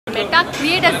Meta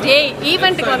creators டே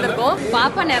ஈவென்ட்டுக்கு வந்திருக்கோம்.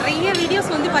 பாப்பா நிறைய வீடியோஸ்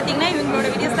வந்து பார்த்தீங்கன்னா இவங்களோட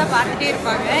வீடியோஸ் தான் பார்த்துட்டே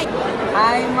இருப்பாங்க.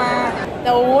 ஹாய்மா,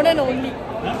 the one and only.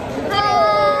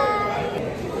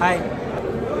 Hi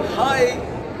hi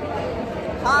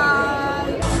hi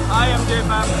hi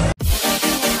MjFam.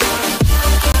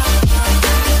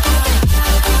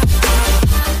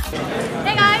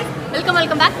 Hey guys,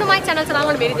 welcome back to my channel.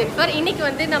 நான் பேரு ஜெனிஃபர். இன்னைக்கு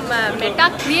வந்து நம்ம மெட்டா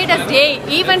கிரியேட்டர்ஸ் டே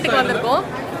ஈவென்ட்டுக்கு வந்திருக்கோம்.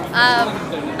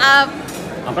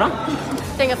 அப்புறம்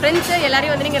எங்கள் ஃப்ரெண்ட்ஸு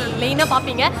எல்லாரையும் வந்து நீங்கள் லைனாக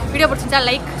பார்ப்பீங்க. வீடியோ பிடிச்சிருந்தா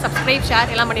லைக், சப்ஸ்கிரைப்,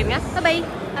 ஷேர் எல்லாம் பண்ணிடுங்க. பை.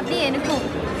 அப்படியே எனக்கும்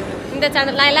இந்த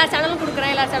சேனல் நான் எல்லா சேனலும்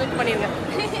கொடுக்குறேன், எல்லா சேனலுக்கும் பண்ணிடுங்க.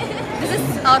 திஸ் இஸ்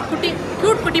அவர்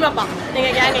க்யூட் குட்டி பாப்பா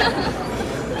எங்கள் கேங்கில்.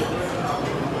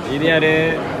 இது யாரு?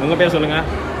 உங்கள் பேர் சொல்லுங்கள்.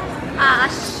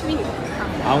 அஸ்வினி.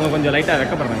 அவங்க கொஞ்சம் லைட்டாக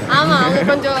வெக்கப்படுறாங்க. ஆமாம், அவங்க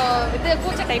கொஞ்சம் இது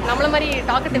பூச்ச டைப், நம்மள மாதிரி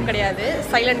டாக்கட்டிவ் கிடையாது,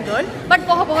 சைலண்ட் கேர்ள். பட்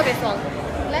போக போக பேசுவாங்க.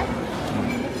 இல்லை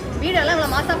வீடெல்லாம்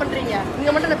இவ்வளோ மாசா பண்ணுறீங்க,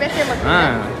 இங்கே மட்டும் நான் பேசவே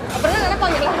மாட்டேன். அப்புறம் தான்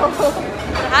நினைப்பாங்க எல்லாரும்.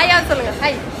 ஹாயா சொல்லுங்கள்.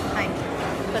 ஹாய் ஹாய்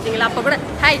பார்த்தீங்களா? அப்போ கூட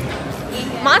ஹாய்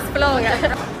மாஸ் பிள்ளவங்க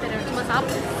சும்மா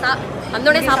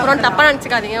வந்தோடனே சாப்பிட்றோன்னு தப்பாக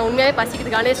நினச்சிக்காதீங்க. உண்மையாகவே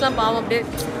பசிக்குது. கணேஷ்லாம் பாவம் அப்படியே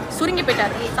சுருங்கி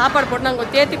போயிட்டார். சாப்பாடு போட்டு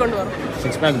நாங்கள் தேர்த்தி கொண்டு வரோம்.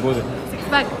 6 பேக் போகுது. 6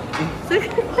 பேக்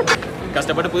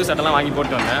கஷ்டப்பட்டு புது சட்டெல்லாம் வாங்கி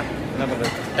போட்டு வந்தேன். என்ன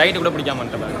பண்ணுறது, டைட்டு கூட பிடிக்காம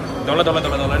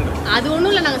தொலைன்னு. அது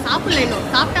ஒன்றும் இல்லை, நாங்கள் சாப்பிடல இன்னும்.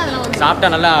 சாப்பிட்டா அதெல்லாம் வந்து சாப்பிட்டா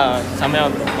நல்லா செம்மையாக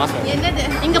மாசம். என்னது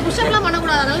இங்கே புஷ்அப்லாம்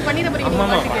பண்ணக்கூடாது, அதனால பண்ணிட போறீங்க.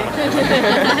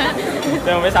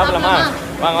 போய் சாப்பிடலாமா?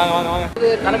 வாங்க வாங்க வாங்க வாங்க.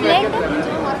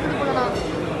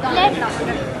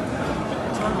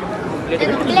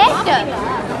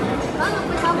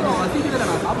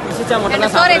 பசிச்சா மட்டும்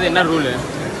தான் சாப்பிட்றது என்ன ரூலு?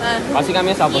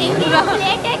 பசிக்காமே சாப்பிடணும்.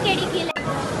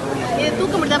 இது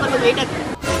தூக்க முடியாத பாருங்க, வெயிட்டா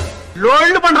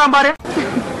லோல்டு பண்றான் பாரு.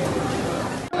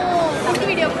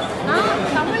 வீடியோ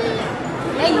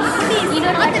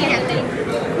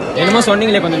என்னமோ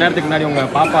சொன்னீங்களே கொஞ்சம் நேரத்துக்கு முன்னாடி உங்க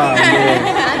பாப்பா,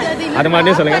 அது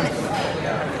மாதிரியே சொல்லுங்க.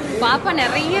 பாப்பா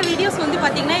நிறைய வீடியோஸ் வந்து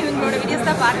பாத்தீங்கன்னா இவங்களோட வீடியோஸ்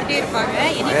தான் பார்த்துட்டே இருப்பாங்க.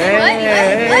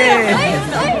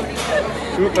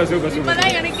 Super super super.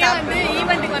 இப்பதான் எனக்கே வந்து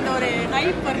ஈவென்ட்டுக்கு வந்த ஒரு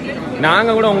ஹைப் வருது. நாங்க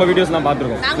கூட உங்க வீடியோஸ்லாம்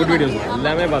பார்த்துருக்கோம். ஃபுட் வீடியோஸ்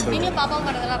எல்லாமே பார்த்துருக்கோம். நீங்க பாப்பா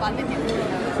பண்றதெல்லாம் பார்த்துட்டீங்க.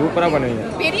 சூப்பரா பண்ணுவீங்க.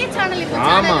 பெரிய சேனல் இது.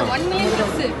 சேனல் 1 மில்லியன்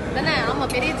வியூஸ் தானே? ஆமா,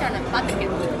 பெரிய சேனல்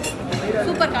பார்த்துருக்கேன்.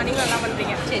 சூப்பர் கா, நீங்க நல்லா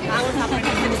பண்றீங்க. சரி, நாங்க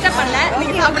சாப்பிடுறோம். டிஸ்டர்ப் பண்ணல,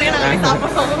 நீங்க சாப்பிடுங்க, நாங்க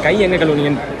சாப்பிடுறோம். கை என்ன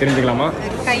கழுவுனீங்கன்னு தெரிஞ்சுக்கலாமா?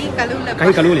 கை கழுவுல. கை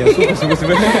கழுவுலையா? Super super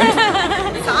super.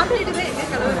 சாப்பிட்டுட்டு எங்க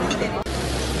கழுவுறது தெரியும்.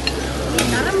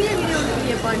 நரம்பியா வீடியோ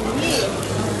எடுத்தீங்கப்பா நீ.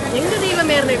 எங்க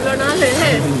தெய்வமே இருந்த இவ்வளோ நாள்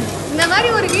இந்த மாதிரி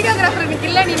ஒரு வீடியோகிராஃபர் எனக்கு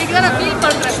இல்லை. இன்னைக்கு தான் நான் ஃபீல்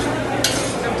பண்றேன்.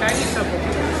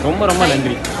 ரொம்ப ரொம்ப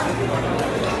நன்றி.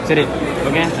 சரி,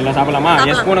 ஓகே, எல்லாம் சாப்பிடலாமா?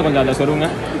 என் ஸ்பூனை கொஞ்சம் அதை சொருங்க.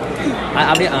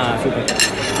 அப்படியே சூப்பர்.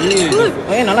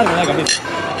 நல்லா இருக்கு. அப்படியே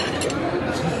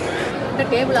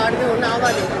டேபிள் ஆடுது, ஒன்றும்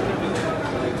ஆகாது.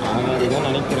 இதுதான்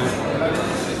நினைக்கிறேன்.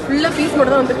 ஃபுல்லாக பீஸ்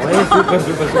மட்டும் தான் வந்து. Super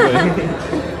super super.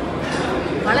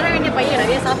 வளர வேண்டிய பையன்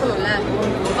நிறைய சாப்பிடணும்ல.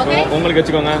 ஓகே, உங்களுக்கு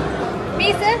வச்சுக்கோங்க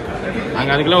பீஸ்.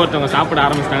 அங்கே அதுக்குள்ள ஒருத்தவங்க சாப்பிட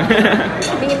ஆரம்பிச்சிட்டாங்க.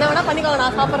 நீங்கள் என்ன வேணா பண்ணிக்கோங்க,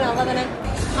 நான் சாப்பிட்றேன். அவ்வளோ தானே.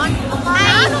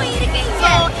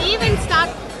 Event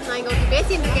start. நான் இங்கே ஒரு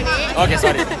பேசிட்டு இருக்கேனே. Okay,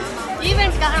 sorry.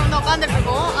 ஈவெண்ட்ஸ்க்காக வந்து உட்காந்துட்டு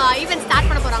இருக்கோம். ஈவெண்ட் ஸ்டார்ட்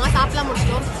பண்ண போகிறாங்க. சாப்பிடலாம்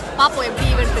முடிச்சிட்டோம். பார்ப்போம் எப்படி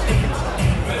ஈவெண்ட் இருக்கு.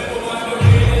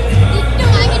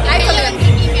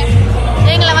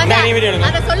 எங்களை வந்து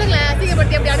அதை சொல்லுங்களேன்,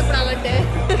 அசிங்கப்படுத்தி எப்படி அனுப்புறாங்கன்ட்டு.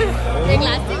 எங்களை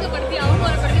அசிங்கப்படுத்தி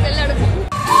அவமானப்படுத்தி வெளில அனுப்பும்.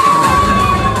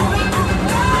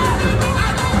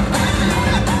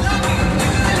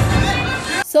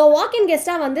 ஸோ வாக்கின்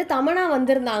கெஸ்ட்டாக வந்து தமனா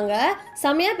வந்திருந்தாங்க.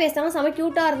 செம்மையாக பேசினாங்க, செம்ம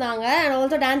க்யூட்டாக இருந்தாங்க. அண்ட்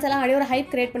ஆல்சோ டான்ஸ் எல்லாம் ஆடி ஒரு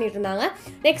ஹைப் கிரியேட் பண்ணிட்டு இருந்தாங்க.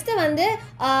 நெக்ஸ்ட்டு வந்து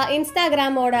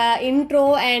இன்ஸ்டாகிராமோட இன்ட்ரோ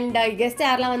அண்ட் கெஸ்ட்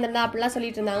யாரெல்லாம் வந்திருந்தா அப்படிலாம்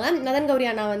சொல்லிட்டு இருந்தாங்க. மதன் கௌரி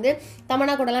அண்ணா வந்து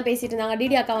தமனா கூடலாம் பேசிட்டு இருந்தாங்க.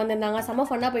 டிடி அக்கா வந்திருந்தாங்க. செம்ம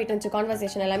ஃபன்னாக போயிட்டு இருந்துச்சு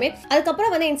கான்வர்சேஷன் எல்லாமே.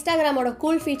 அதுக்கப்புறம் வந்து இன்ஸ்டாகிராமோட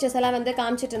கூல் ஃபீச்சர்ஸ் எல்லாம் வந்து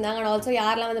காமிச்சிட்டு இருந்தாங்க. அண்ட் ஆல்சோ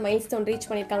யாரெல்லாம் வந்து மைல் ஸ்டோன் ரீச்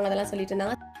பண்ணியிருக்காங்க அதெல்லாம் சொல்லிட்டு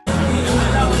இருந்தாங்க.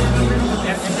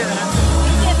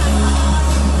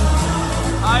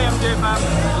 Hi MjFam.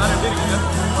 எல்லாரும் எப்படி இருக்கீங்க?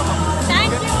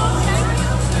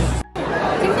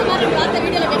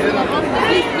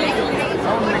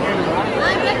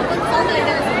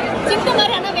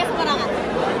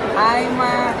 ஹாய்மா,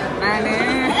 நானு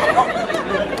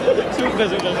சூப்பர்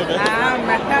சூப்பர் சூப்பர். நான்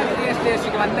மெட்டா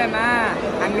ஸ்டேஷனுக்கு வந்தேன்னா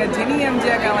அங்கே ஜெனி MJ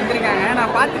அக்கா வந்திருக்காங்க.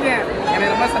 நான் பார்த்துட்டேன்.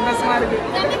 எனக்கு ரொம்ப சந்தோஷமா இருக்கு.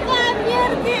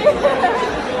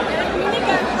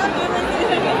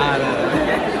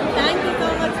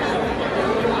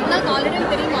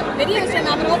 தெரியுமா, பெரிய விஷயம்.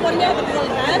 நான் அப்புறமா பொறுமையாக பற்றி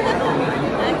சொல்கிறேன்.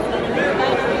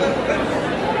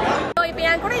 இப்போ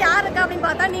என் கூட யார் இருக்கா அப்படின்னு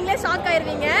பார்த்தா நீங்களே ஷாக்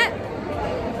ஆயிருவீங்க.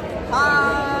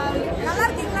 நல்லா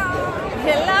இருக்கீங்களா?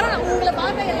 எல்லாரும் உங்களை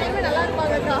பார்க்க எல்லாருமே நல்லா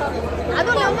இருப்பாங்கக்கா. அது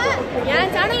அதுவும் இல்லாம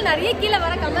என் சேனல் நிறைய கீழே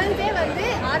வர கமெண்ட்ஸே வந்து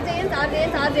ஆர்ஜேஎன்ஸ்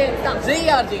தான்.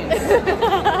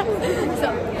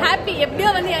 ஹாப்பி எப்படியோ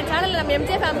வந்து என் சேனல் நம்ம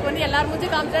MjFamக்கு வந்து எல்லாரும் முடிஞ்சு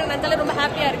காமிச்சாங்க. நினைச்சாலும் ரொம்ப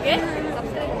ஹாப்பியா இருக்கு.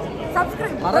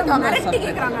 Subscribe.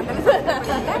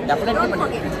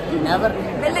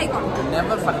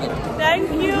 Never forget. Thank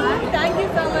you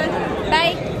so much.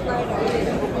 Bye.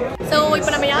 So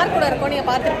இப்போ நம்ம யார் கூட இருக்கோம் நீங்க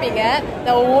பார்த்திருப்பீங்க.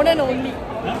 The one and only.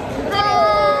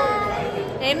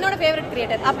 என்னோட ஃபேவரட்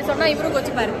கிரியேட்டர். அப்படி சொன்னா இவரும்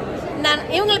கோச்சிப்பாரு. நான்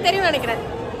இவங்களுக்கு தெரியும் நினைக்கிறேன்.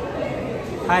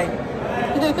 Hi.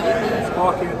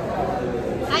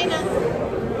 Hi na.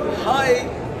 Hi.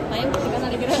 பயந்துட்டாங்கன்னு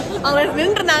நினைக்கிறேன். அவங்க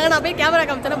நின்றுருந்தாங்க. நான் போய் கேமரா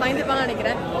காமிச்சோன்னா பயந்துப்பாங்கன்னு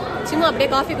நினைக்கிறேன். சும்மா அப்படியே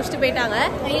காஃபி குடிச்சிட்டு போயிட்டாங்க.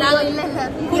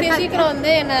 கூடிய சீக்கிரம்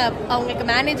வந்து என்ன அவங்களுக்கு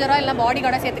மேனேஜரா இல்ல பாடி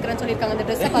கார்டா சேர்த்துக்கிறேன்னு சொல்லியிருக்காங்க. அந்த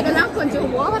ட்ரெஸ்ஸை பார்த்தா கொஞ்சம்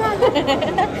ஓவரா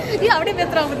அப்படியே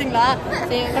பேசுறாங்க பார்த்தீங்களா?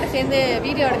 எங்க கூட சேர்ந்து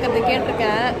வீடியோ எடுக்கிறது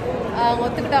கேட்டிருக்கேன். அவங்க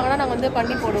ஒத்துக்கிட்டாங்கன்னா நாங்கள் வந்து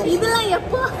பண்ணி போடுவோம். இதெல்லாம்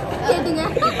எப்போ கேட்டீங்க?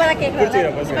 இப்பதான் கேட்குறேன்.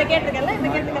 இப்போ கேட்டிருக்கேன்ல இப்போ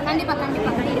கேட்டிருக்கேன். கண்டிப்பா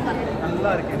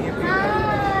நல்லா இருக்கு.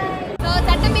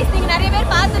 சட்டம் பீஸ் நீங்க நிறைய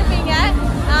பேர் பார்த்துருப்பீங்க.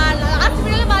 லாஸ்ட்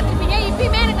வீடியோல பார்த்துருப்பீங்க.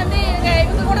 இப்பயுமே எனக்கு வந்து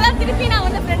இவங்க கூட தான் திருப்பி நான்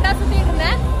வந்து ஃப்ரெண்டா சுத்திட்டு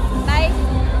இருந்தேன். பை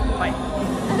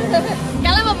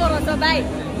கிளம்ப போறோம். So by.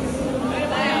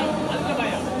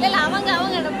 இல்ல அவங்க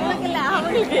பொண்ணுக்கு இல்ல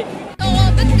அவங்களுக்கு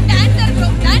டான்ஸ்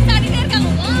இருக்கிறோம். டான்ஸ் ஆடிட்டே இருக்காங்க.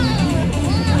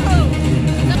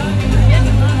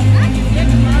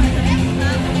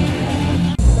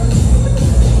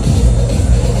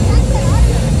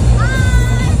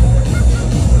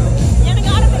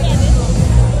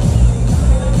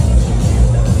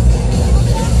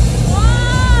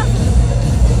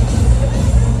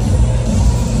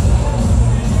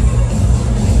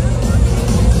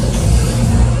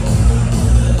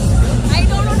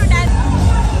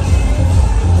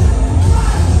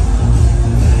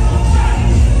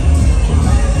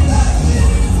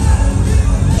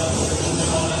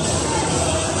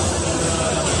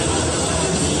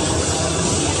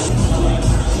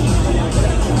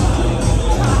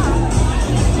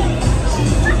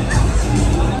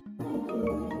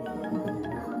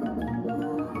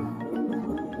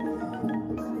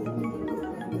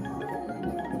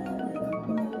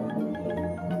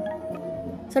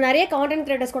 ஸோ நிறைய கான்டென்ட்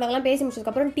கிரியேட்டர்ஸ் கூடலாம் பேசி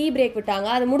முடிச்சதுக்கப்புறம் டீ பிரேக் விட்டாங்க.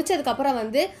 அது முடிச்சதுக்கப்புறம்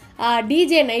வந்து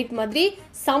டிஜே நைட் மாதிரி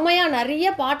செம்மையாக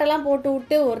நிறைய பாட்டெல்லாம் போட்டு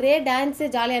விட்டு ஒரே டான்ஸு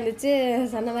ஜாலியாக இருந்துச்சு.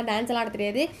 சொன்ன மாதிரி டான்ஸ் எல்லாம் ஆட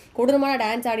தெரியாது. கொடூரமான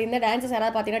டான்ஸ் ஆடி இருந்தேன். டான்ஸஸ்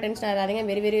யாராவது பார்த்தீங்கன்னா டென்ஷன் ஆகாதீங்க.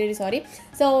 Very very very sorry.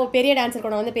 So பெரிய டான்ஸர்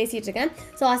கூட வந்து பேசிகிட்டு இருக்கேன்.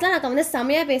 ஸோ அஸ்லாம் அக்கா வந்து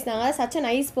செம்மையாக பேசினாங்க. Such a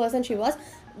nice person she was.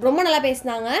 ரொம்ப நல்லா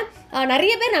பேசினாங்க.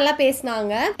 நிறைய பேர் நல்லா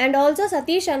பேசினாங்க. அண்ட் ஆல்சோ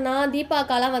சதீஷ் அண்ணா தீபா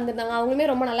அக்காலாம் வந்திருந்தாங்க. அவங்களுமே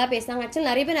ரொம்ப நல்லா பேசினாங்க.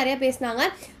 ஆக்சுவலி நிறைய பேசினாங்க.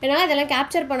 என்னால் இதெல்லாம்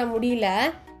கேப்சர் பண்ண முடியல.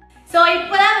 ஸோ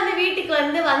இப்போதான் வந்து வீட்டுக்கு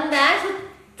வந்தேன்.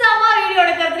 சுத்தமாக வீடியோ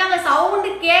எடுக்கிறதுக்கு அங்கே சவுண்டு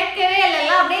கேட்கவே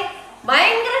இல்லைல்ல. அப்படியே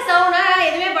பயங்கர சவுண்டா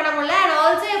எதுவுமே பண்ண முடியல. அண்ட்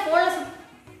ஆல்சோ என் ஃபோனில்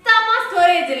சுத்தமாக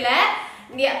ஸ்டோரேஜ் இல்லை.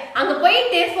 அங்கே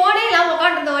போயிட்டு ஃபோனே இல்லாமல்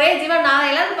உட்காந்துருந்த ஒரே ஜீவன் நான்.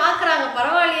 எல்லாரும் பார்க்குறாங்க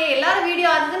பரவாயில்லையே எல்லாரும் வீடியோ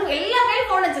அதுன்னு எல்லா கையும்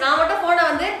ஃபோன் வச்சு. நான் மட்டும் ஃபோனை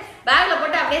வந்து பேக்ல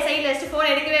போட்டு அப்படியே சைட்ல வச்சுட்டு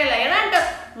ஃபோன் எடுக்கவே இல்லை. ஏன்னா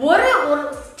ஒரு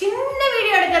சின்ன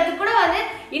வீடியோ எடுக்கிறதுக்கு கூட வந்து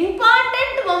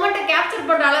இம்பார்ட்டன்ட் மொமெண்ட்டை கேப்சர்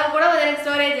பண்ற அளவு கூட வந்து எனக்கு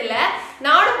ஸ்டோரேஜ் இல்லை.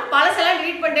 நானும் பழசெல்லாம்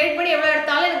டெலிட் பண்ணி எவ்வளோ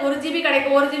எடுத்தாலும் எனக்கு 1 GB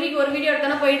கிடைக்கும். 1 GBக்கு ஒரு வீடியோ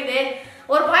எடுத்தாலும் போயிடுது.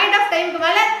 ஒரு பாயிண்ட் ஆஃப் டைமுக்கு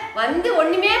மேலே வந்து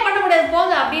ஒன்றுமே பண்ண முடியாது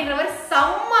போங்க அப்படின்ற மாதிரி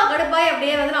செம்ம கடுப்பாய்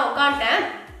அப்படியே வந்து நான் உட்காந்துட்டேன்.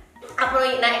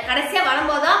 அப்புறம் நான் கடைசியாக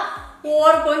வரும்போது தான்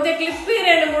ஒரு கொஞ்சம் கிளிப்பு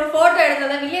 2-3 ஃபோட்டோ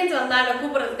எடுத்தேன். வில்லியன்ஸ் வந்தாங்க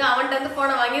கூப்பிட்றதுக்கு. அவன்கிட்ட வந்து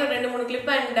ஃபோனை வாங்கி ஒரு 2-3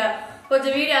 கிளிப் அண்ட்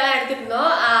கொஞ்சம் வீடியோலாம் எடுத்துட்டு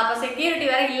இருந்தோம். அப்போ செக்யூரிட்டி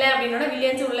வேற இல்லை அப்படின்னோட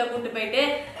வில்லியன்ஸும் உள்ள கூப்பிட்டு போயிட்டு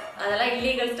அதெல்லாம்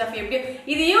இல்லீகல் ஸ்டஃப் எப்படியும்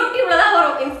இது யூடியூப்ல தான்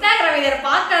வரும். இன்ஸ்டாகிராம் இதை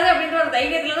பார்க்காது அப்படின்ற ஒரு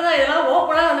தைரியத்துல தான் இதெல்லாம்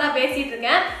ஓப்பனாக வந்து நான் பேசிட்டு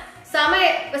இருக்கேன்.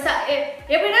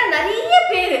 எப்படின்னா நிறைய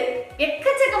பேர்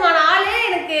எக்கச்சக்கமான ஆளே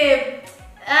எனக்கு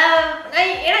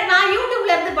நான்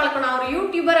யூடியூப்ல இருந்து பழக்கம். நான் ஒரு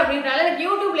யூடியூபர் அப்படின்றால எனக்கு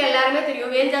யூடியூப்ல எல்லாருமே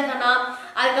தெரியும். வேல்ஜாஸ் அண்ணா,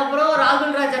 அதுக்கப்புறம்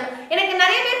ராகுல் ராஜன், எனக்கு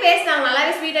நிறைய பேர் பேசினாங்க.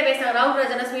 நல்லாவே ஸ்வீட்டா பேசினாங்க. ராகுல்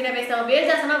ராஜனா ஸ்வீட்டா பேசினாங்க.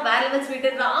 வேல்ஜாஸ் அண்ணா வேற லெவல்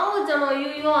ஸ்வீட்டு. ராமுஜனோ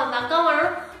ஐயோ அந்த அக்கா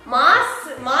மாடனும்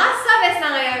மாஸா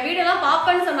பேசினாங்க. என் வீடியோ எல்லாம்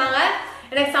பாப்பேன்னு சொன்னாங்க.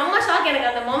 எனக்கு செம்ம ஷாக்.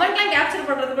 எனக்கு அந்த மொமெண்ட்லாம் கேப்சர்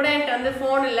பண்றது கூட என்கிட்ட வந்து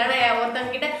ஃபோன் இல்லை. நான்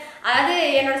ஒருத்தவங்க கிட்ட அதாவது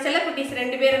என்னோட செல்லக்குட்டீஸ்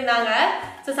 2 பேர் இருந்தாங்க.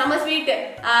 ஸோ செம்ம ஸ்வீட்.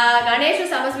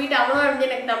 கணேஷும் செம்ம ஸ்வீட். அவனும் வந்து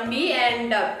எனக்கு தம்பி.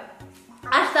 அண்ட்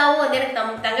ஆஷ்தாவும் வந்து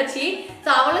எனக்கு தங்கச்சி. ஸோ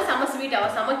அவளும் செம்ம ஸ்வீட்.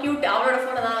 அவள் செம்ம கியூட். அவளோட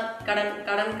ஃபோனை தான்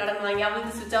கடன் வாங்கி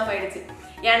அவளுக்கு சுவிச் ஆஃப் ஆயிடுச்சு.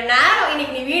 என் நேரம்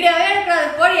இன்னைக்கு நீ வீடியோவே எடுக்கிறது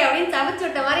போடி அப்படின்னு சமைச்சு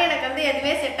விட்ட மாதிரி எனக்கு வந்து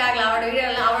எதுவுமே செட் ஆகல. அவளோட வீடியோ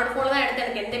எல்லாம் அவளோட ஃபோன் தான் எடுத்து.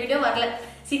 எனக்கு எந்த வீடியோ வரல.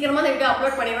 சீக்கிரமா இந்த வீடியோ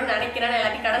அப்லோட் பண்ணிடணும்னு நினைக்கிறேன்.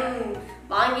 எல்லாத்தையும் கடன்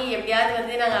வாங்கி எப்படியாவது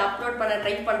வந்து நாங்கள் அப்லோட் பண்ண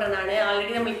ட்ரை பண்ணுறேன். நான்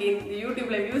ஆல்ரெடி நம்மளுக்கு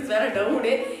யூடியூப்ல வியூஸ் வேற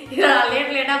டவுனு. இதை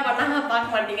லேட்டாக பண்ணால்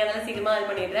பார்க்க மாட்டீங்க. அதெல்லாம் சீக்கிரமா இது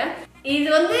பண்ணிடுறேன். இது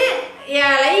வந்து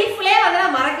என் லைஃப்லயே வந்து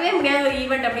மறக்கவே முடியாத ஒரு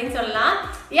ஈவெண்ட் அப்படின்னு சொல்லலாம்.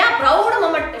 ஏன் ப்ரௌடு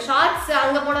மொமெண்ட், ஷார்ட்ஸ்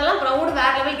அங்க போனதெல்லாம் ப்ரௌடு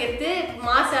வேற லெவல் கெத்து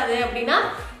மாஸ் அது அப்படின்னா,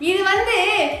 இது வந்து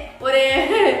ஒரு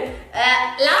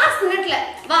லாஸ்ட் மினிட்ல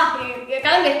வா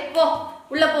கிளம்பு போ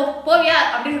உள்ள போவியா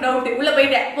அப்படின்னு டவுட், உள்ள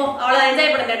போயிட்டேன் போ அவ்வளவு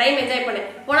என்ஜாய் பண்ண டைம் என்ஜாய் பண்ணு,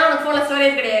 போனா உனக்கு போன்ல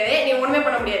ஸ்டோரேஜ் கிடையாது, நீ ஒண்ணுமே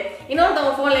பண்ண முடியாது,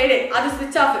 இன்னொருத்தவங்க போன்ல எடு அது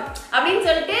ஸ்விட்ச் ஆஃப் அப்படின்னு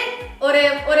சொல்லிட்டு ஒரு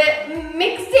ஒரு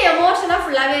மிக்ஸ்டு எமோஷனா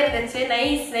ஃபுல்லாவே இருந்துச்சு.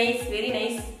 நைஸ் நைஸ் வெரி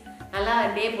நைஸ், நல்லா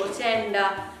டே போச்சு. அண்ட்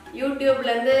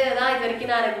யூடியூப்ல இருந்து தான் இது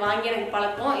வரைக்கும் நான் எனக்கு வாங்கி எனக்கு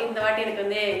பழக்கம். இந்த வாட்டி எனக்கு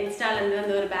வந்து இன்ஸ்டால இருந்து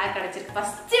வந்து ஒரு பேக் கிடைச்சிருக்கு.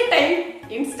 ஃபர்ஸ்ட் டைம்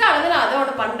இன்ஸ்டால இருந்து நான்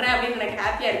அதோட பண்றேன் அப்படின்னு எனக்கு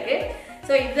ஹாப்பியா இருக்கு.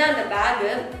 ஸோ இதுதான் அந்த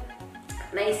பேக்.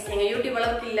 நைஸ். எங்க யூடியூப்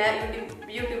அளவுக்கு இல்ல,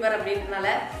 யூடியூபர் அப்படின்றனால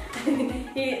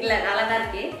இல்ல நல்லா தான்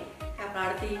இருக்கு. அப்புறம்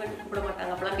அடுத்த ஈவெண்ட் கூப்பிட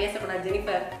மாட்டாங்க, அப்பெல்லாம் பேசக்கூடாது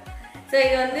ஜெனிஃபர். ஸோ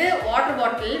இது வந்து வாட்டர்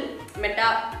பாட்டில் மெட்டா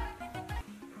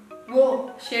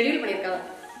ஷெட்யூல் பண்ணியிருக்காங்க.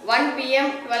 1 PM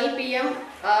 12 PM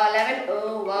 11.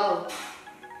 Oh wow,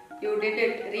 you did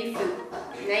it. Refill.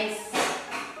 Nice.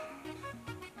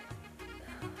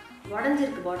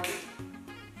 உடைஞ்சிருக்கு bottle,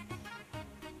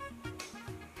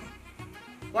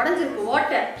 உடைஞ்சிருக்கு.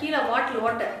 Water கீழே பாட்டில்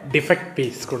வாட்டர் டிஃபெக்ட்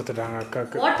பீஸ் கொடுத்துட்டாங்க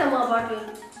அக்காக்கு. வாட்டர்மா பாட்டில்.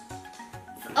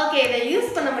 ஓகே, இதை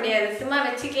யூஸ் பண்ண முடியாது, சும்மா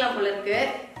வச்சுக்கலாம் போல இருக்கு.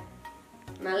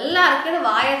 நல்லா இருக்குன்னு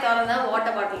வாயை திறந்தா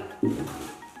வாட்டர் பாட்டில்.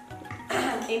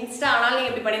 இன்ஸ்டா ஆனாலும்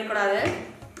நீங்க இப்படி பண்ணிடக்கூடாது.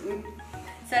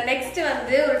 சார் நெக்ஸ்ட்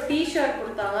வந்து ஒரு டிஷர்ட்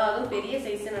கொடுத்தாங்க, அதுவும் பெரிய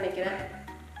சைஸ் நினைக்கிறேன்.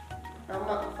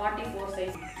 ஆமா 44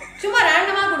 சைஸ். சும்மா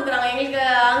ரேண்டமா கொடுக்குறாங்க எங்களுக்கு.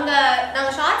 அங்க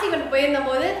நாங்க ஷார்ட்ஸ் ஈவென்ட் போயிருந்த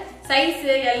போது சைஸ்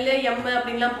L M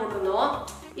அப்படின்லாம் போட்டிருந்தோம்.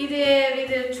 இது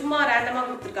இது சும்மா ரேண்டமா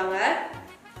கொடுத்துருக்காங்க.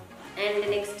 அண்ட்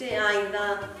நெக்ஸ்ட்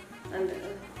இதுதான் அந்த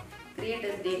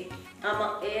கிரியேட்டர்ஸ் டே. ஆமா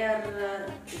AR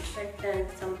effect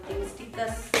and something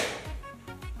stickers.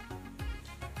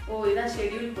 ஓ இதான்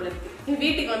ஷெட்யூல் போல இருக்கு.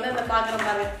 வீட்டுக்கு வந்து அந்த பாக்குறேன்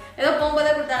பாருங்க, ஏதோ போகும்போதே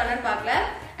கொடுத்தாங்கன்னு பார்க்கல.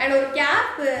 அண்ட் ஒரு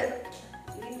கேப்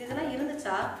இதெல்லாம்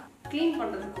இருந்துச்சா கிளீன்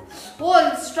பண்றதுக்கு. ஓ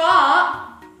ஸ்ட்ரா,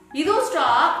 இதுவும்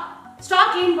ஸ்ட்ரா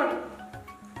கிளீன் பண்றது,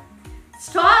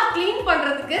 ஸ்ட்ரா கிளீன்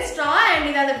பண்றதுக்கு ஸ்ட்ரா. அண்ட்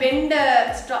இது அந்த பெண்ட்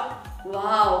ஸ்ட்ரா.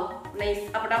 Wow nice.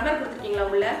 அப்ப டம்ளர் கொடுத்துருக்கீங்களா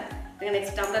உள்ள?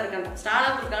 நெக்ஸ்ட் டம்ளர் இருக்காங்க,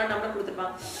 ஸ்ட்ராலாம் கொடுத்துருக்காங்க, டம்ளர்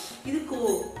கொடுத்துருப்பாங்க. இதுக்கு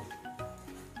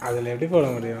அதுல எப்படி போட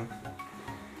முடியும்?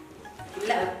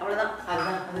 இல்ல அவ்வளவுதான்,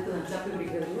 அதுதான் அதுக்கு நான் சாப்பிட்டு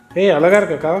பிடிக்கிறது. ஏய் அழகா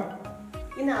இருக்கா?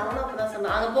 இன்னும் அவனும் அப்பதான்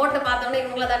சொன்னான். அங்க போட்டு பார்த்தோன்னே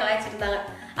இவங்கள தான் கலாய்ச்சிருந்தாங்க.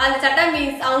 அந்த சட்டா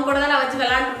மீன்ஸ் அவங்க கூட தான் நான் வச்சு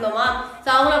விளையாண்டு இருந்தோமா. ஸோ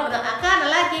அவங்களும் அப்படிதான் அக்கா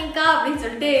நல்லா இருக்கீங்கக்கா அப்படின்னு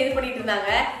சொல்லிட்டு இது பண்ணிட்டு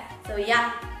இருந்தாங்க. ஸோ யா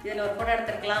இதுல ஒரு போட்டோ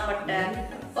எடுத்துருக்கலாம், பட்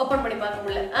ஓப்பன் பண்ணி பார்க்க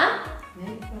முடியல.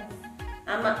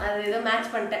 ஆமா அது ஏதோ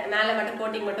மேட்ச் பண்ணிட்டேன், மேலே மட்டும்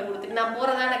கோட்டிங் மட்டும் கொடுத்துட்டு நான்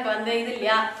போறதா எனக்கு வந்து இது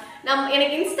இல்லையா.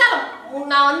 எனக்கு இன்ஸ்டா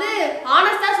நான் வந்து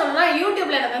ஆனஸ்டா சொல்லணும்னா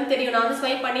யூடியூப்ல எனக்கு வந்து தெரியும். நான் வந்து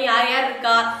ஸ்வைப் பண்ணி யார் யார்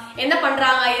இருக்கா, என்ன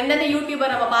பண்றாங்க, எந்தெந்த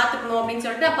யூடியூபர் நம்ம பாத்துக்கணும் அப்படின்னு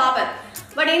சொல்லிட்டு நான் பாப்பேன்.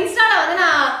 பட் இன்ஸ்டால வந்து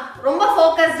நான் ரொம்ப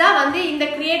ஃபோக்கஸ்டா வந்து இந்த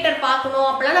கிரியேட்டர் பார்க்கணும்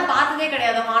அப்படிலாம் நான் பார்த்ததே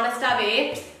கிடையாது ஹானஸ்டாவே.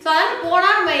 ஸோ அதனால போனா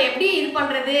நம்ம எப்படி இது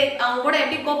பண்றது, அவங்க கூட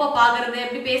எப்படி கோப்பா பாக்குறது,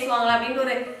 எப்படி பேசுவாங்களா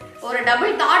அப்படின்னு ஒரு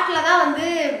டபுள் தாட்ல தான் வந்து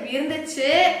இருந்துச்சு.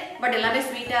 பட் எல்லாமே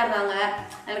ஸ்வீட்டா இருந்தாங்க.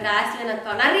 எனக்கு ஆக்சுவலி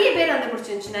எனக்கு நிறைய பேர் வந்து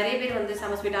பிடிச்சிருந்துச்சு, நிறைய பேர் வந்து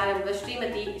செம ஸ்வீட்டா இருந்தது.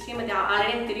 ஸ்ரீமதி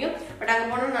ஆல்ரெடி எனக்கு தெரியும், பட் அங்கே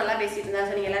போனோம் நல்லா பேசிட்டு இருந்தா.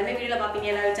 ஸோ நீங்க எல்லாருமே வீடியோல பாப்பீங்க,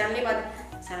 எல்லாரும் சேனல்லே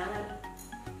பார்த்து சேனல்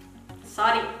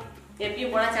சாரி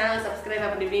எப்பயும் போனா சேனல் சப்ஸ்கிரைப்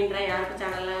அப்படி இப்படின்றேன். யாருக்கும்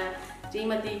சேனல்ல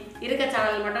ஸ்ரீமதி இருக்க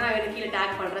சேனல் மட்டும் நான் எனக்கு கீழே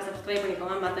டேக் பண்றேன், சப்ஸ்கிரைப்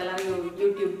பண்ணிக்கோங்க. மற்ற எல்லாரும்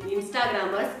யூடியூப்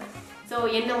இன்ஸ்டாகிராமர்ஸ். ஸோ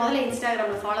என்ன முதல்ல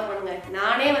இன்ஸ்டாகிராம்ல ஃபாலோ பண்ணுங்க.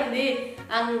 நானே வந்து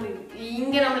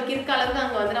இங்க நம்மளுக்கு இருக்க அளவுக்கு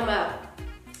அங்க வந்து நம்ம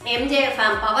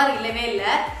MjFam பவர் இல்லவே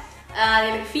இல்லை.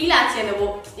 எனக்கு ஃபீல் ஆச்சு என்னவோ.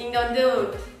 இங்க வந்து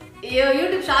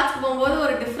யூடியூப் ஷார்ட்ஸ்க்கு போகும்போது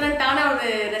ஒரு டிஃப்ரெண்டான ஒரு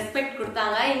ரெஸ்பெக்ட்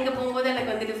கொடுத்தாங்க, இங்க போகும்போது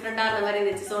எனக்கு வந்து டிஃப்ரெண்டா இருந்த மாதிரி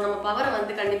இருந்துச்சு. ஸோ நம்ம பவரை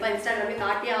வந்து கண்டிப்பா இன்ஸ்டாகிராம்ல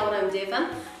காட்டியே ஆகிறோம் MjFam.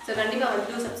 ஸோ கண்டிப்பா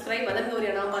வந்து சப்ஸ்கிரைப் வந்து ஒரு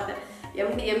இடம் பார்த்தேன்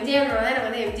MjFam எனக்கு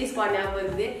வந்து MG ஸ்குவாட் ஞாபகம்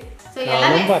வருது. ஸோ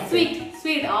எல்லாமே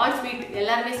ஸ்வீட் ஆல் ஸ்வீட்,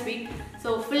 எல்லாருமே ஸ்வீட்.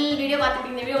 ஸோ ஃபுல் வீடியோ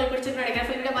பார்த்துட்டு இந்த வீடியோ உங்களுக்கு பிடிச்சிருக்குன்னு நினைக்கிறேன்.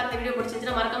 ஃபுல் வீடியோ பார்த்து வீடியோ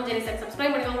பிடிச்சிருந்துச்சுன்னா மறக்காம ஜெனி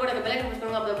சப்ஸ்கிரைப் பண்ணிக்கோங்க, கூட பெல் ஐகான் ப்ரெஸ்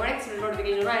பண்ணுங்க, அப்போ நெக்ஸ்ட்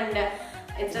நோட்டிஃபிகேஷன் வரும். அண்ட்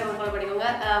இன்ஸ்டாகிராம் ஃபாலோ பண்ணிக்கோங்க,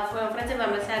 ஃப்ரெண்ட்ஸ் அண்ட்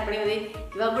ஃபேமிலி ஷேர் பண்ணி வந்து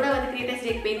இவ கூட வந்து கிரியேட்டர்ஸ்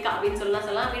டேக்கு போயிருக்கா அப்படின்னு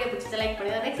சொல்லலாம். வீடியோ பிடிச்சி லைக்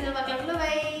பண்ணுங்க. நெக்ஸ்ட் வீடியோ பார்க்கலாம்.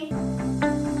 பை.